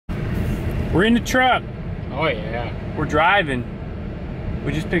We're in the truck. Oh yeah. We're driving.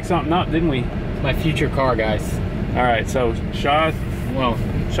 We just picked something up, didn't we? It's my future car, guys. All right, so Shahs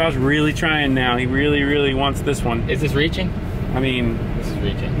really trying now. He really wants this one. Is this reaching? I mean, this is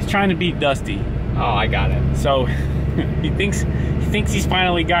reaching. He's trying to beat Dusty. Oh, I got it. So he thinks he's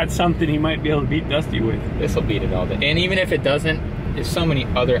finally got something he might be able to beat Dusty with. This will beat it all day. And even if it doesn't, there's so many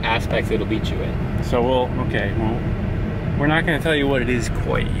other aspects it'll beat you in. So we're not going to tell you what it is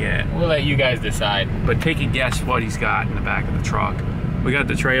quite yet. We'll let you guys decide. But take a guess what he's got in the back of the truck. We got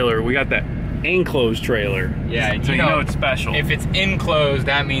the trailer. We got that enclosed trailer. Yeah, so you know it's special. If it's enclosed,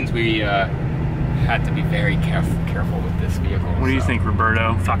 that means we have to be very careful with this vehicle. What do you think,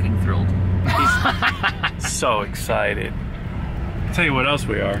 Roberto? Fucking thrilled. He's so excited. I'll tell you what else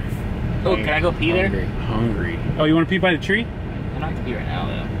we are. Oh, can I go pee there? Hungry. Oh, you want to pee by the tree? I don't have to pee right now,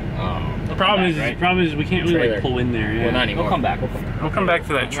 though. The problem is we can't really like pull in there. Yeah. Well, not anymore. We'll come back. We'll come back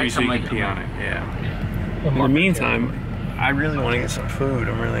to that tree so you can pee on it. Yeah. In the meantime, I really want to get some food.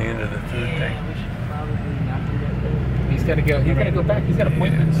 I'm really into the food thing. He's got to go. He's got to go back. He's got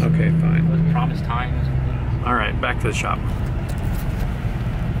appointments. Okay, fine. Those promised times. All right, back to the shop.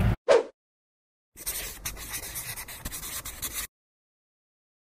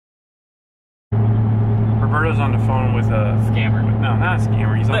 Roberto's on the phone with a scammer. No, not a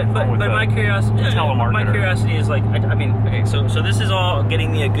scammer. He's on the phone with a telemarketer. My curiosity is like, I mean, okay, so this is all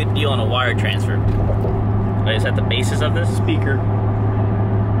getting me a good deal on a wire transfer. Right, is that the basis of this? Speaker.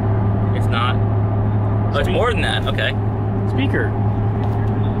 It's not. Oh, it's more than that. Okay. Speaker.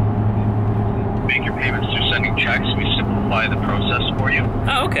 Make your payments through sending checks. We simplify the process for you.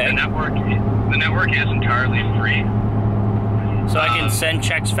 Oh, okay. The network is entirely free. So I can send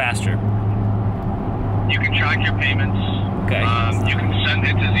checks faster. You can track your payments. Okay. You can send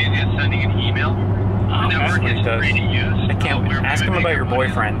it as easy as sending an email. Oh, the network is free to use. I can't wait. Ask him about your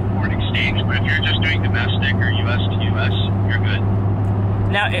boyfriend. Foreign exchange, but if you're just doing domestic or US to US, you're good.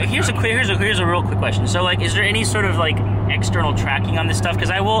 Now, here's a real quick question. So, like, is there any sort of like external tracking on this stuff? Because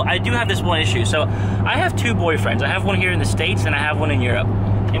I do have this one issue. So, I have two boyfriends. I have one here in the States and I have one in Europe.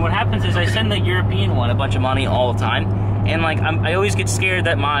 And what happens is I send the European one a bunch of money all the time, and like I always get scared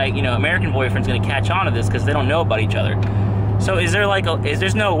that my American boyfriend's gonna catch on to this because they don't know about each other. So, is there like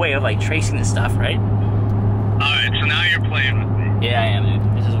there's no way of like tracing this stuff, right? All right. So now you're playing with me. Yeah, I am, dude.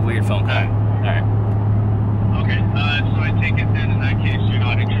 This is a weird phone call. All right. Okay. So I take it then in that case you're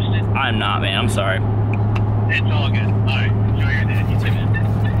not interested. I'm not, man. I'm sorry. It's all good. All right. Enjoy your day. You too, man.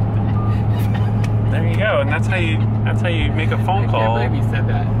 There you go, and that's how you make a phone call. I can't believe you said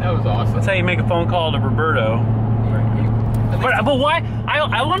that. That was awesome. That's how you make a phone call to Roberto. But why?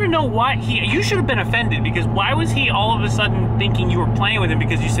 I want to know why you should have been offended, because why was he all of a sudden thinking you were playing with him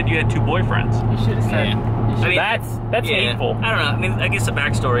because you said you had two boyfriends? You should have said. Yeah. I mean, that's hateful. I don't know. I mean, I guess the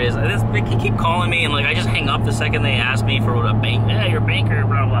backstory is they keep calling me, and like I just hang up the second they ask me for a bank. Yeah, you're a banker,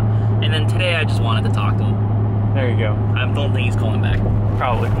 blah blah. And then today I just wanted to talk to him. There you go. I don't think he's calling back.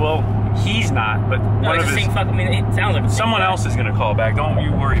 Probably. Well, he's not, but No, it sounds like someone else is going to call back. Don't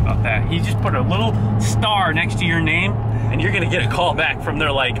you worry about that. He just put a little star next to your name, and you're going to get a call back from their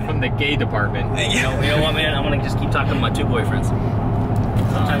from the gay department. You know what, man? I'm going to just keep talking to my two boyfriends.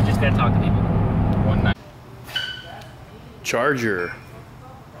 Sometimes you just got to talk to people. One night. Charger.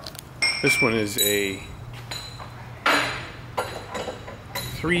 This one is a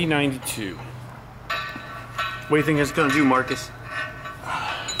 392. What do you think it's going to do, Marcus?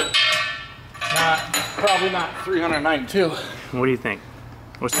 Probably not 392. What do you think?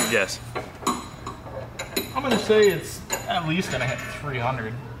 What's your guess? I'm gonna say it's at least gonna hit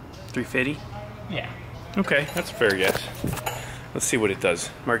 300. 350? Yeah. Okay, that's a fair guess. Let's see what it does.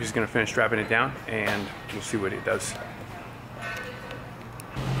 Marcus is going to finish dropping it down, and we'll see what it does.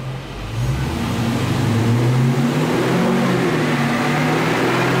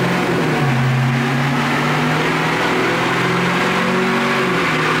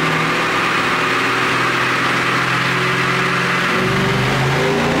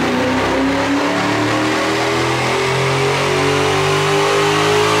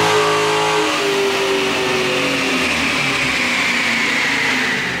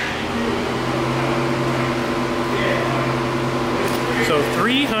 So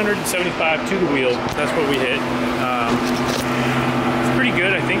 375 to the wheel, that's what we hit. It's pretty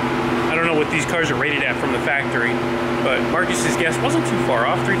good, I think. I don't know what these cars are rated at from the factory, but Marcus's guess wasn't too far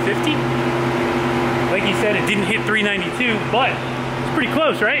off, 350. Like he said, it didn't hit 392, but it's pretty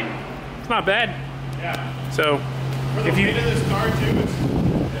close, right? It's not bad. Yeah. So if you weight of this car too, it's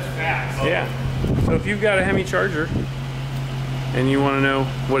fast. So. yeah. So if you've got a Hemi Charger and you want to know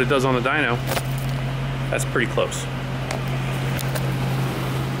what it does on the dyno, that's pretty close.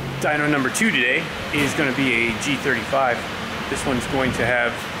 Dyno number 2 today is going to be a G35. This one's going to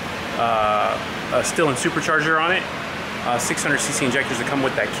have a still and supercharger on it, 600cc injectors that come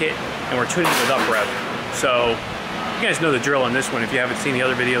with that kit, and we're tuning it with UpRev. So you guys know the drill on this one if you haven't seen the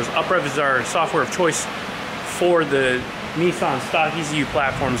other videos. UpRev is our software of choice for the Nissan stock ECU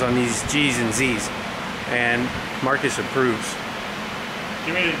platforms on these Gs and Zs, and Marcus approves.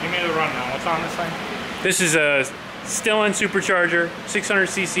 Give me the rundown. What's on this thing? This is a still and supercharger,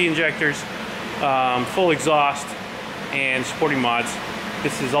 600cc injectors, full exhaust, and supporting mods.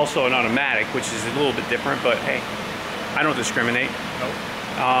 This is also an automatic, which is a little bit different, but hey, I don't discriminate. Nope.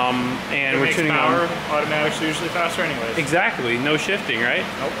 And we're tuning power. on. Automatics are usually faster anyways. Exactly, no shifting, right?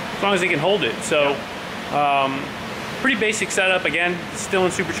 Nope. As long as they can hold it. So, pretty basic setup. Again, still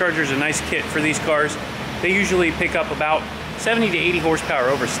and supercharger is a nice kit for these cars. They usually pick up about 70 to 80 horsepower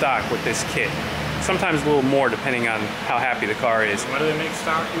over stock with this kit. Sometimes a little more depending on how happy the car is. What do they make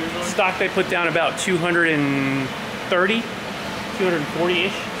stock usually? Stock they put down about 230,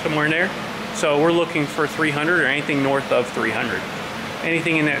 240-ish, somewhere in there. So we're looking for 300 or anything north of 300.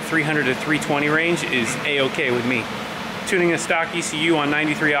 Anything in that 300 to 320 range is A-okay with me. Tuning a stock ECU on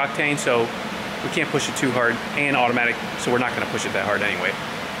 93 octane, so we can't push it too hard, and automatic, so we're not going to push it that hard anyway.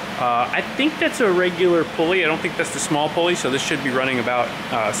 I think that's a regular pulley. I don't think that's the small pulley, so this should be running about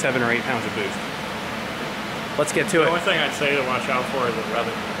 7 or 8 pounds of boost. Let's get to The it. only thing I'd say to watch out for is the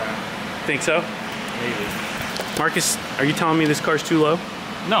revving in the back. Think so? Maybe. Marcus, are you telling me this car's too low?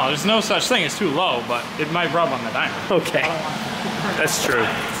 No, there's no such thing as too low, but it might rub on the dyno. Okay, that's true.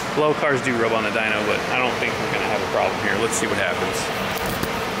 Low cars do rub on the dyno, but I don't think we're going to have a problem here. Let's see what happens.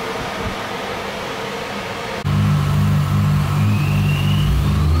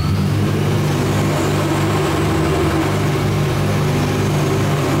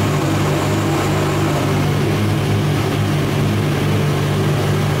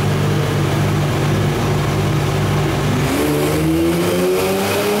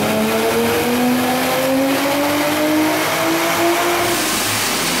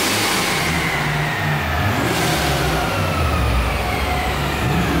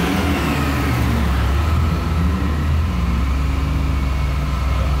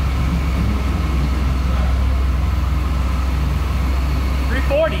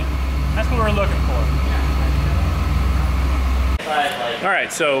 That's what we're looking for. All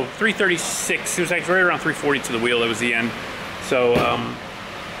right, so 336, it was like right around 340 to the wheel, that was the end. So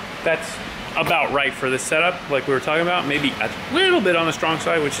that's about right for this setup, like we were talking about. Maybe a little bit on the strong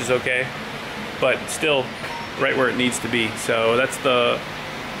side, which is okay, but still right where it needs to be. So that's the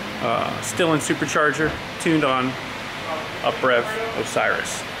still in supercharger, tuned on UpRev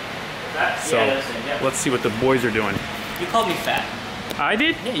Osiris. So let's see what the boys are doing. You called me fat. I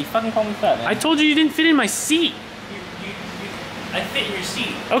did? Yeah, you fucking called me fat, man. I told you you didn't fit in my seat. I fit in your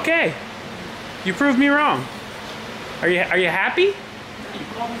seat. Okay. You proved me wrong. Are you happy? You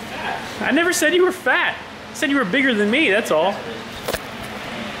called me fat. I never said you were fat. I said you were bigger than me, that's all.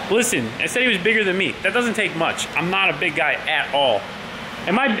 Listen, I said he was bigger than me. That doesn't take much. I'm not a big guy at all.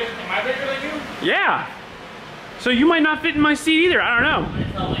 Am I bigger than you? Yeah. So you might not fit in my seat either. I don't know.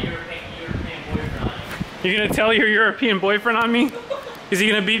 You're gonna tell your European boyfriend on me? Is he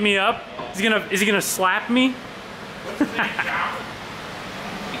gonna beat me up? Is he gonna slap me?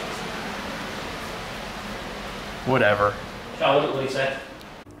 Whatever. What he said.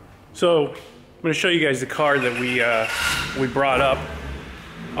 So I'm gonna show you guys the car that we brought up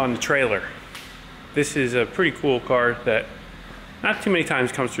on the trailer. This is a pretty cool car that not too many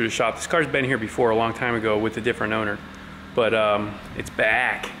times comes through the shop. This car's been here before a long time ago with a different owner, but it's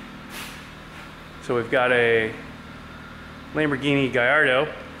back. So we've got a Lamborghini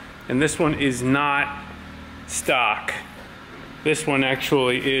Gallardo, and this one is not stock. This one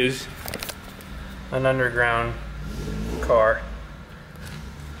actually is an underground car.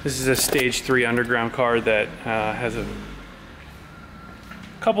 This is a stage 3 underground car that has a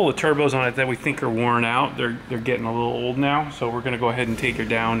couple of turbos on it that we think are worn out. They're getting a little old now, so we're gonna go ahead and take her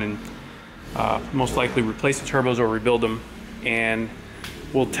down and most likely replace the turbos or rebuild them, and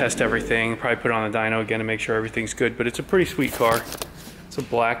we'll test everything, probably put it on the dyno again to make sure everything's good. But it's a pretty sweet car. It's a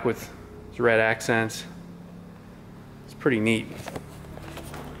black with red accents. It's pretty neat.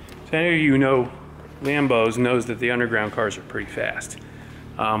 So any of you who know Lambos knows that the underground cars are pretty fast.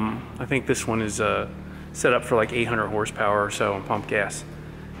 I think this one is set up for like 800 horsepower or so on pump gas,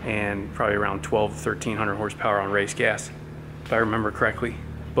 and probably around 1300 horsepower on race gas, if I remember correctly.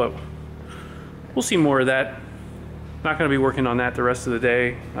 But we'll see more of that. Not going to be working on that the rest of the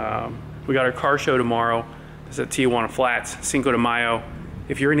day. We got our car show tomorrow. It's at Tijuana Flats, Cinco de Mayo.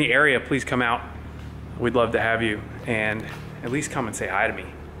 If you're in the area, please come out. We'd love to have you, and at least come and say hi to me.